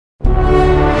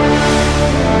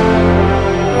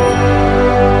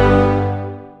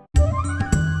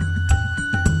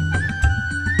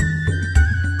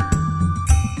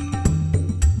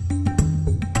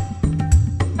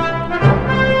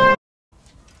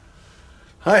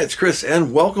Hi, it's Chris,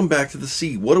 and welcome back to the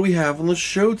C. What do we have on the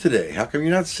show today? How come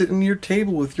you're not sitting at your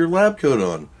table with your lab coat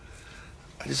on?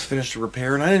 I just finished a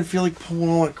repair, and I didn't feel like pulling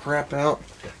all that crap out.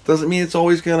 Doesn't mean it's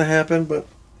always going to happen, but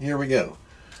here we go.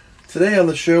 Today on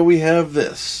the show, we have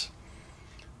this.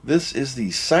 This is the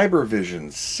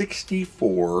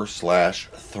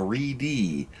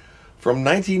Cybervision64/3D from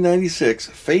 1996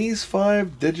 Phase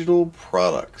 5 Digital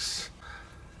Products.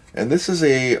 And this is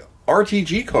a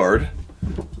RTG card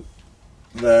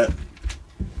that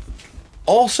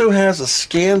also has a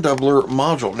scan doubler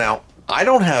module. Now, I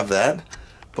don't have that,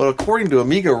 but according to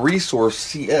Amiga Resource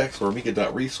CX, or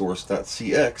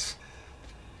amiga.resource.cx,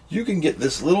 you can get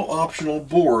this little optional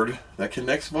board that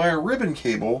connects via ribbon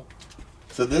cable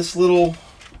to this little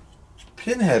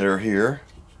pin header here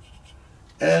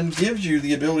and gives you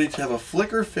the ability to have a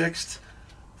flicker fixed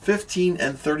 15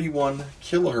 and 31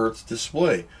 kilohertz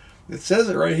display. It says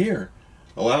it right here.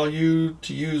 Allow you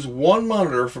to use one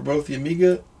monitor for both the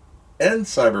Amiga and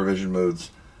Cybervision modes.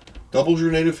 Doubles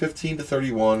your native 15 to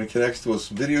 31. It connects to a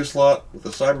video slot with the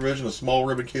Cybervision. A small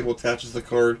ribbon cable attaches the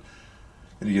card,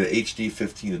 and you get an HD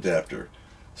 15 adapter.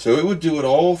 So it would do it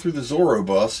all through the Zorro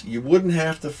bus. You wouldn't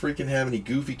have to freaking have any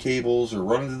goofy cables or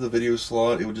run into the video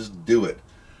slot. It would just do it.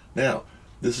 Now,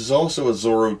 this is also a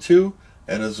Zorro 2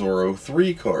 and a Zorro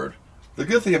 3 card. The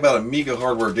good thing about Amiga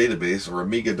Hardware Database, or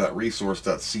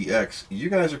amiga.resource.cx, you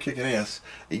guys are kicking ass.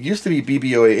 It used to be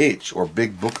BBOAH, or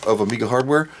Big Book of Amiga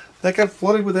Hardware. That got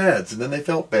flooded with ads, and then they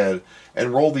felt bad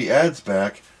and rolled the ads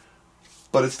back,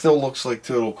 but it still looks like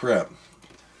total crap.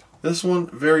 This one,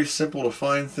 very simple to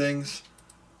find things.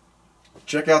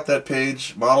 Check out that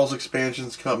page, Models,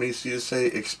 Expansions, Companies. So you just say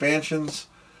Expansions,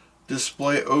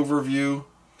 Display Overview,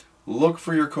 look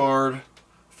for your card,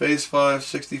 Phase 5,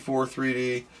 64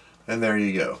 3D, and there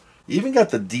you go. You even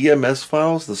got the DMS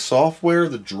files, the software,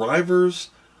 the drivers,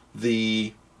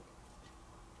 the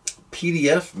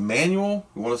PDF manual.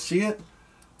 You want to see it?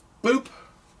 Boop.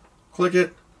 Click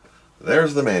it.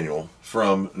 There's the manual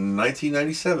from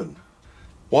 1997.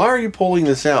 Why are you pulling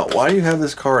this out? Why do you have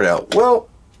this card out? Well,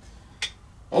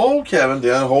 old Kevin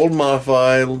down Hold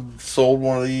Modified sold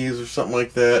one of these or something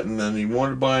like that, and then he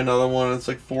wanted to buy another one. And it's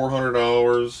like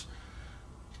 $400.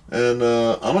 And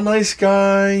I'm a nice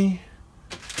guy,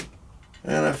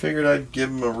 and I figured I'd give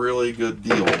him a really good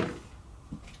deal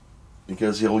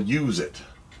because he'll use it.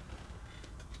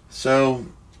 So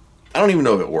I don't even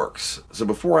know if it works. So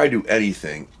before I do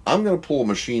anything, I'm going to pull a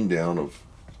machine down of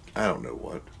I don't know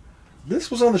what.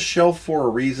 This was on the shelf for a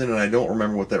reason, and I don't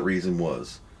remember what that reason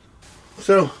was.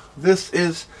 So this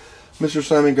is Mr.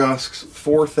 Simon Gosk's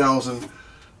 4000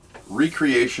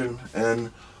 recreation,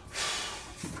 and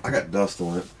I got dust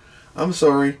on it. I'm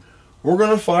sorry. We're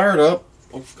going to fire it up.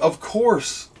 Of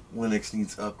course Linux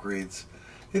needs upgrades.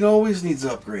 It always needs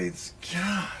upgrades.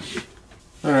 Gosh.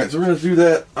 Alright, so we're going to do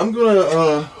that. I'm going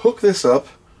to hook this up.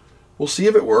 We'll see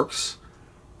if it works.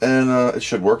 And it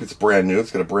should work. It's brand new. It's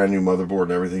got a brand new motherboard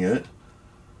and everything in it.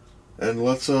 And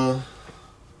let's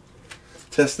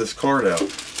test this card out.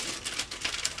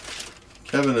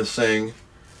 Kevin is saying,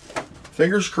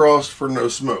 fingers crossed for no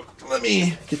smoke. Let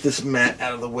me get this mat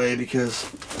out of the way because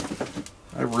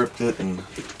I ripped it, and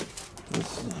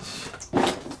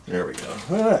there we go.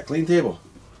 Look at that, clean table.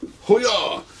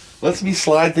 Hoo-yah! Lets me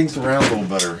slide things around a little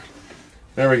better.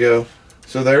 There we go.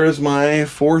 So there is my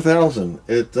 4000.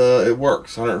 It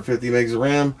works. 150 megs of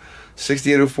RAM,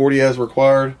 68040 as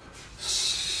required.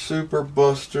 Super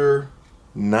Buster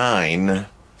 9.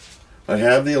 I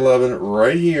have the 11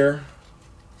 right here.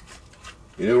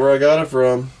 You know where I got it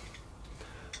from?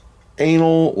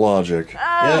 Anal Logic.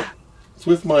 Yep. It's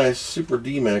with my Super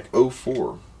DMAC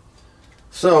 04.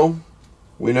 So,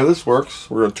 we know this works.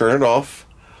 We're going to turn it off.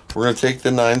 We're going to take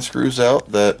the 9 screws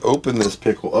out that open this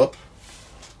pickle up.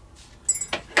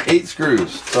 8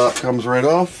 screws. Top comes right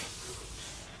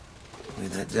off. Lay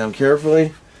that down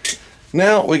carefully.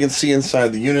 Now we can see inside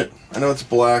the unit. I know it's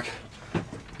black. You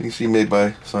can see made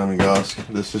by Simon Gosk.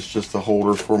 This is just a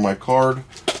holder for my card,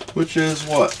 which is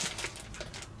what?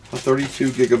 A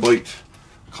 32 gigabyte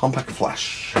compact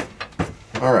flash.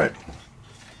 Alright.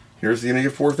 Here's the Amiga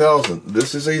 4000.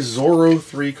 This is a Zorro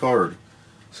 3 card.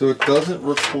 So it doesn't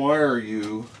require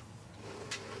you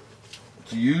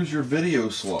to use your video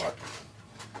slot.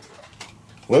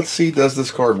 Let's see, does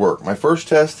this card work? My first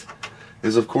test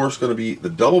is of course going to be the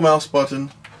double mouse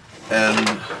button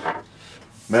and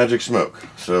magic smoke.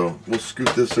 So we'll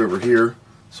scoot this over here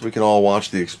so we can all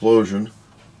watch the explosion.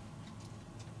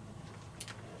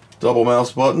 Double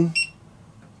mouse button.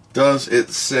 Does it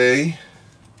say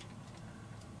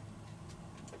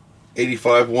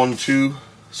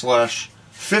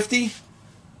 8512/50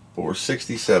 or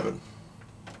 67?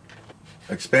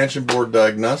 expansion board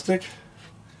diagnostic.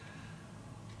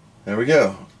 There we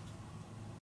go.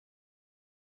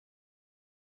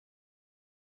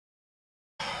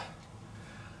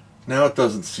 Now it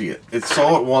doesn't see it. It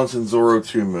saw it once in Zorro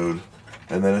 2 mode,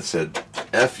 and then it said,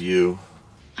 F you.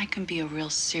 I can be a real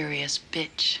serious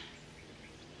bitch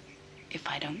if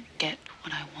I don't get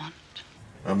what I want.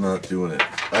 I'm not doing it.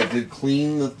 I did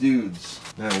clean the dudes.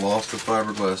 And I lost the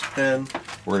fiberglass pen.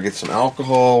 We're going to get some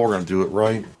alcohol. We're going to do it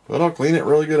right. But I'll clean it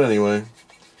really good anyway.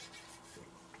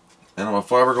 And I'm going to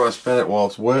fiberglass pen it while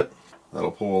it's wet.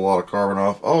 That'll pull a lot of carbon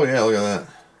off. Oh yeah, look at that.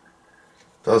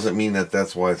 Doesn't mean that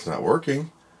that's why it's not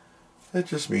working. It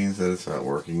just means that it's not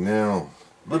working now.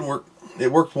 Didn't work.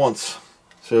 It worked once.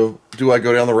 So, do I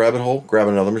go down the rabbit hole, grab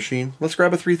another machine? Let's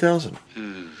grab a 3000.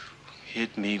 Ooh,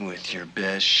 hit me with your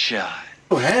best shot.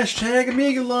 Oh, hashtag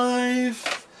Amiga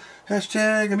Life.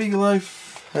 Hashtag Amiga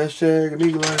Life. Hashtag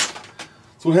Amiga Life.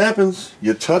 That's what happens.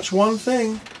 You touch one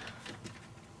thing.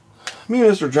 Me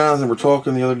and Mr. Jonathan were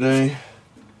talking the other day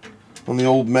on the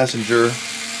old messenger,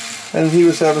 and he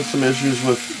was having some issues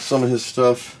with some of his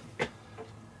stuff.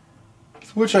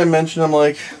 Which I mentioned, I'm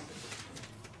like,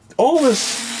 all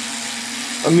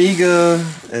this Amiga,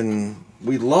 and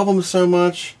we love them so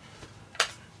much.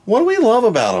 What do we love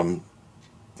about them?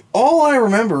 All I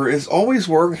remember is always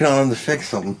working on them to fix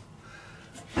them.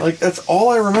 Like, that's all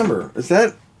I remember. Is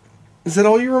that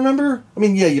all you remember? I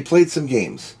mean, yeah, you played some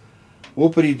games.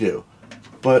 Whoopity-doo.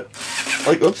 But,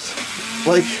 like, oops.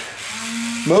 Like,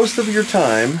 most of your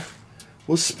time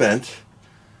was spent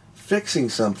fixing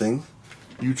something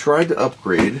you tried to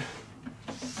upgrade,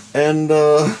 and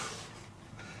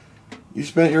you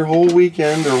spent your whole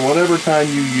weekend or whatever time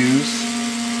you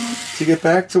used to get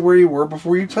back to where you were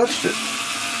before you touched it.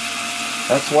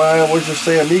 That's why I always just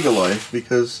say Amiga Life,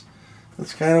 because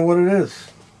that's kind of what it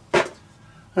is.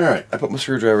 Alright, I put my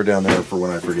screwdriver down there for when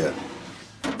I forget.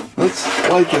 Let's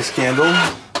light this candle.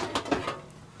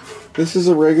 This is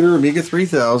a regular Amiga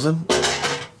 3000.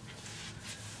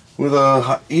 With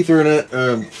a Ethernet,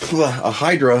 a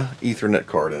Hydra Ethernet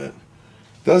card in it.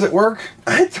 Does it work?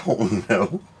 I don't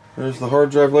know. There's the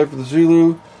hard drive light for the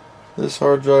Zulu. This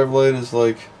hard drive light is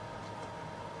like,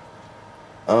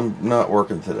 I'm not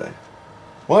working today.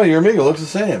 Well, your Amiga looks the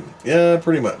same. Yeah,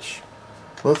 pretty much.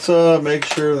 Let's make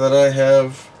sure that I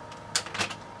have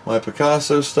my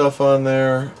Picasso stuff on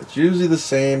there. It's usually the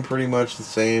same, pretty much the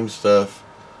same stuff.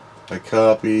 I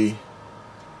copy.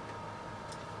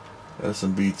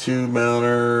 SMB2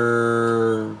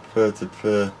 mounter,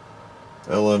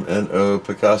 LMNO,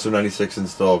 Picasso 96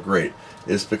 installed. Great.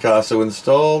 Is Picasso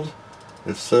installed?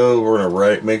 If so, we're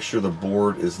going to make sure the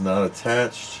board is not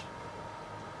attached.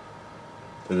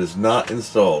 It is not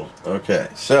installed. Okay,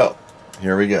 so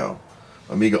here we go.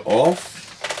 Amiga off.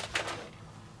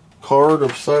 Card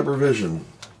of Cybervision.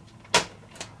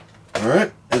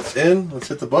 Alright, it's in. Let's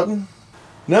hit the button.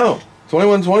 No,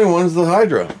 2121 is the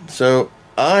Hydra. So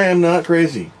I am not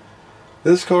crazy.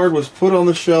 This card was put on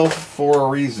the shelf for a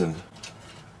reason.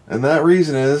 And that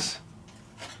reason is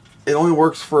it only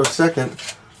works for a second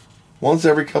once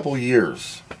every couple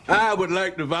years. I would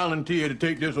like to volunteer to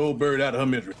take this old bird out of her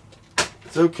misery.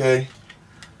 It's okay.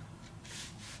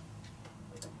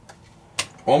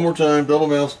 One more time, double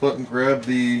mouse button, grab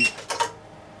the...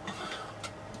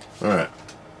 Alright.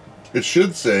 It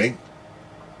should say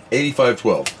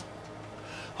 8512.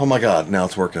 Oh my god, now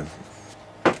it's working.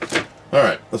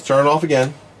 Alright, let's turn it off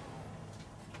again.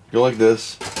 Go like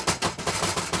this.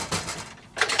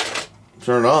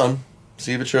 Turn it on.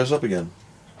 See if it shows up again.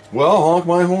 Well, honk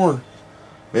my horn.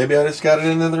 Maybe I just got it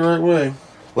in there the right way.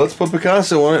 Let's put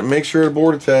Picasso on it and make sure the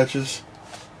board attaches.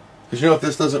 Because you know, if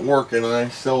this doesn't work and I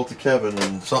sell it to Kevin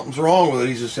and something's wrong with it,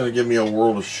 he's just going to give me a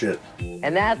world of shit.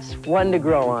 And that's one to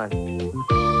grow on.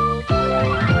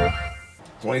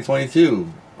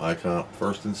 2022. Icon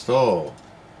first install.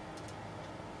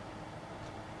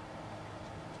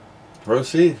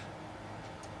 Proceed.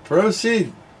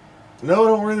 Proceed. No, I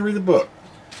don't really read the book.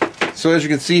 So as you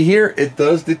can see here, it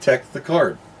does detect the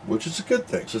card, which is a good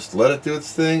thing. Just let it do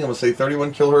its thing. I'm going to say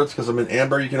 31 kilohertz because I'm in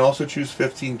amber. You can also choose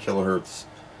 15 kilohertz.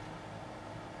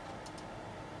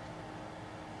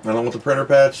 I don't want the printer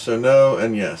patch, so no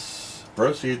and yes.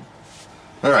 Proceed.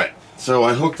 Alright, so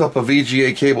I hooked up a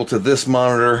VGA cable to this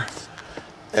monitor,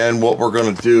 and what we're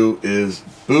going to do is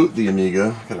boot the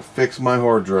Amiga. Got to fix my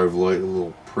hard drive light, a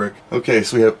little prick. Okay,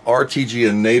 so we have RTG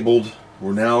enabled.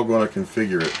 We're now going to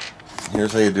configure it.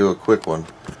 Here's how you do a quick one.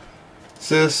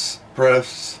 Sys,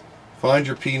 prefs, find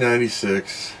your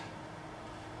P96.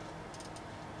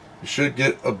 You should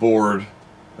get a board.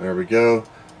 There we go.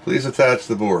 Please attach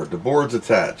the board. The board's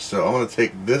attached, so I'm going to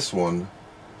take this one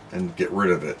and get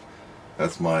rid of it.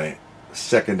 That's my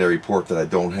secondary port that I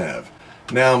don't have.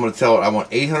 Now I'm going to tell it I want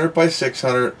 800 by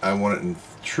 600. I want it in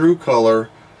true color,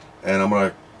 and I'm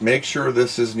going to make sure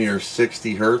this is near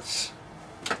 60 hertz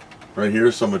right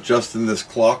here. So I'm adjusting this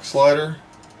clock slider.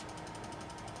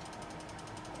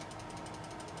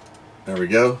 There we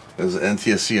go. As an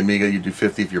NTSC Amiga, you do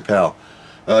 50 if you're PAL.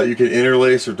 You can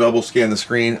interlace or double scan the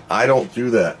screen. I don't do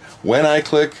that. When I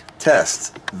click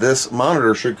test, this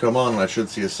monitor should come on and I should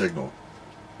see a signal.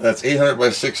 That's 800 by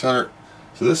 600.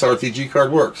 So this RTG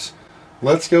card works.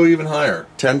 Let's go even higher.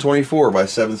 1024 by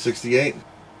 768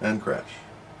 and crash.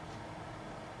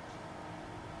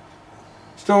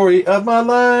 Story of my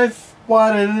life.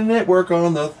 Why didn't it work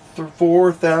on the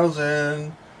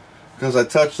 4000? Because I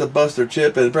touched the buster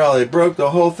chip and probably broke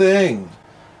the whole thing.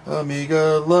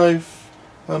 Amiga life.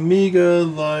 Amiga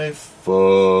life.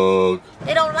 Fuck.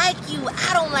 They don't like you.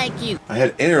 I don't like you. I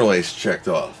had interlace checked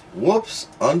off. Whoops.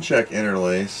 Uncheck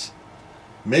interlace.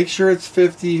 Make sure it's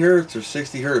 50 hertz or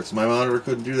 60 hertz. My monitor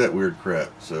couldn't do that weird crap.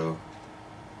 So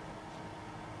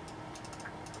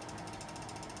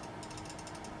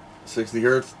 60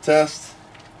 hertz test.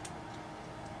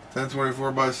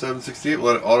 1024 by 768.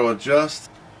 Let it auto adjust.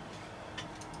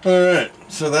 Alright,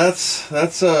 so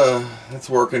that's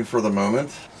working for the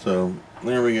moment. So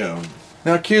there we go.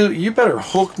 Now Q, you better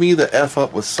hook me the F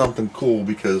up with something cool,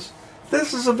 because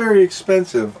this is a very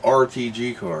expensive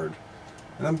RTG card.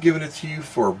 And I'm giving it to you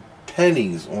for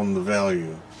pennies on the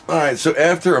value. Alright, so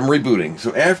after I'm rebooting.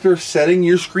 So after setting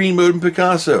your screen mode in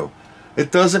Picasso,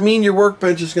 it doesn't mean your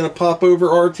workbench is going to pop over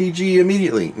RTG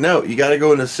immediately. No, you got to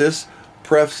go into sys,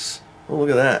 prefs. Oh,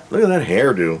 look at that. Look at that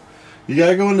hairdo. You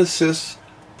got to go into sys,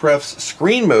 prefs,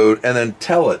 screen mode, and then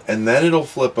tell it, and then it'll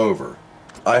flip over.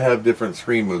 I have different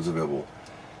screen modes available.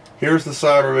 Here's the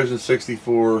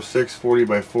Cybervision64, 640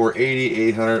 by 480,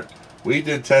 800. We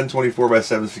did 1024 by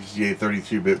 768,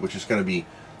 32-bit, which is going to be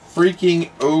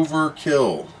freaking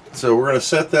overkill. So we're going to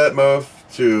set that mode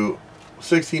to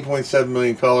 16.7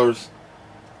 million colors,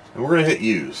 and we're going to hit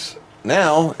use.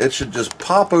 Now it should just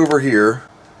pop over here,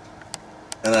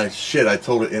 and I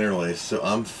told it interlace, so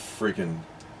I'm freaking.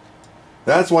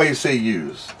 That's why you say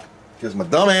use, because my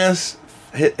dumbass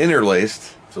hit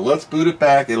interlaced. So let's boot it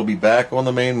back. It'll be back on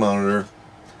the main monitor.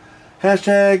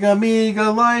 Hashtag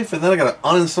Amiga life, and then I gotta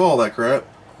uninstall that crap,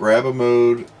 grab a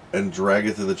mode, and drag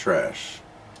it to the trash,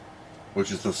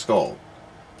 which is the skull.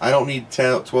 I don't need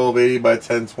 1280 by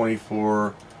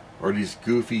 1024 or these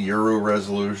goofy Euro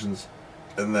resolutions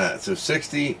and that. So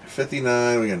 60,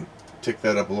 59, we can tick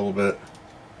that up a little bit.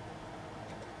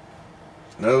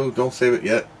 No, don't save it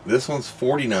yet. This one's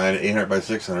 49 at 800 by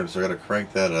 600, so I gotta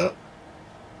crank that up.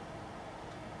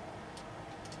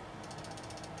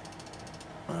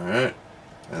 Alright,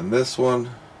 and this one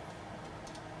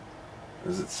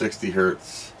is at 60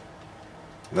 hertz.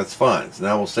 That's fine. So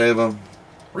now we'll save them,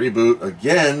 reboot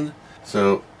again.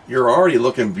 So you're already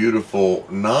looking beautiful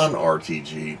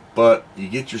non-RTG, but you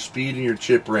get your speed and your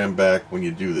chip RAM back when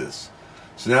you do this.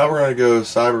 So now we're going to go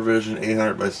Cybervision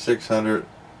 800 by 600.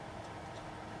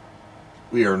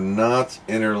 We are not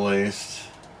interlaced.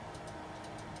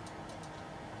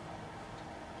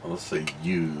 Let's say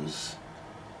use.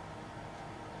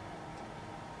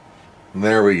 And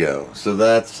there we go. So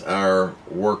that's our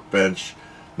workbench.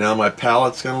 Now my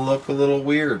palette's going to look a little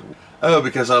weird. Oh,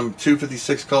 because I'm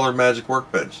 256 color magic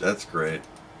workbench. That's great.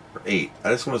 Or 8.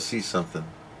 I just want to see something.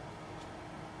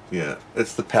 Yeah,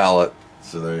 it's the palette.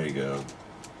 So there you go.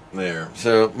 There.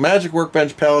 So magic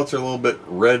workbench palettes are a little bit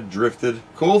red drifted.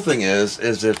 Cool thing is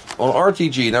if on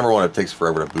RTG, number one, it takes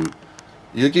forever to boot.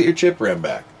 You get your chip RAM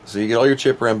back. So you get all your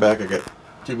chip RAM back. I got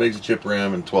 2 megs of chip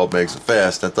RAM and 12 megs of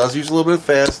fast. That does use a little bit of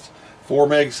fast. 4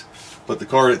 megs, but the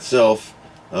card itself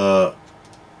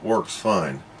works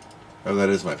fine. Oh, that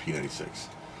is my P96.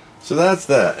 So that's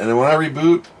that. And then when I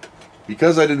reboot,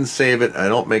 because I didn't save it, I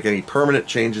don't make any permanent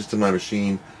changes to my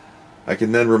machine. I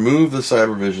can then remove the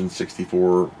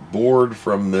Cybervision64 board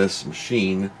from this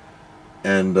machine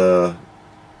and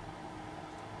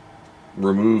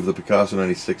remove the Picasso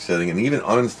 96 setting, and even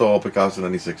uninstall Picasso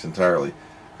 96 entirely,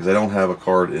 because I don't have a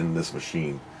card in this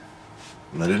machine.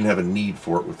 And I didn't have a need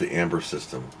for it with the Amber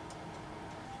system.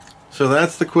 So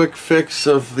that's the quick fix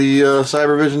of the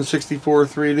Cybervision64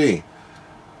 3D.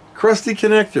 Crusty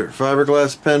connector,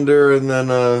 fiberglass pender, and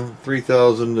then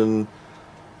 3000, and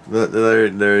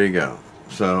there you go.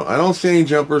 So I don't see any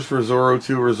jumpers for Zorro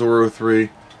 2 or Zorro 3.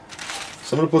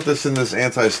 So I'm going to put this in this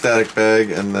anti-static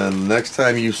bag, and then next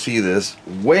time you see this,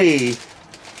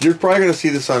 you're probably going to see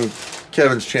this on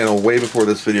Kevin's channel way before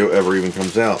this video ever even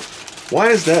comes out. Why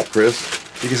is that, Chris?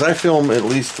 Because I film at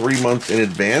least 3 months in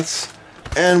advance,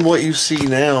 and what you see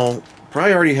now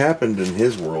probably already happened in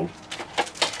his world.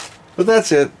 But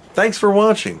that's it. Thanks for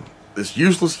watching this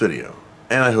useless video,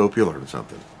 and I hope you learned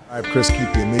something. All right, Chris,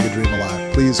 keep the Amiga dream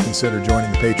alive. Please consider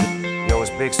joining the Patreon. Yo,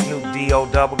 it's Big Snoop, D.O.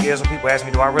 Double Gears. Some people ask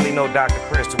me, do I really know Dr.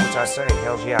 Chris? To which I say,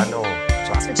 hells yeah, I know him.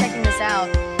 Thanks for checking this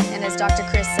out. And as Dr.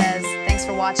 Chris says, thanks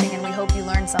for watching, and we hope you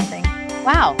learned something.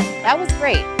 Wow, that was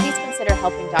great. Please consider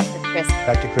helping Dr. Chris.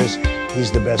 Dr. Chris,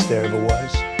 he's the best there ever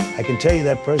was. I can tell you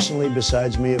that personally,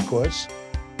 besides me, of course.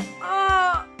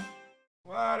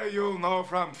 What do you know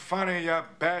from funny, you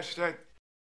bastard?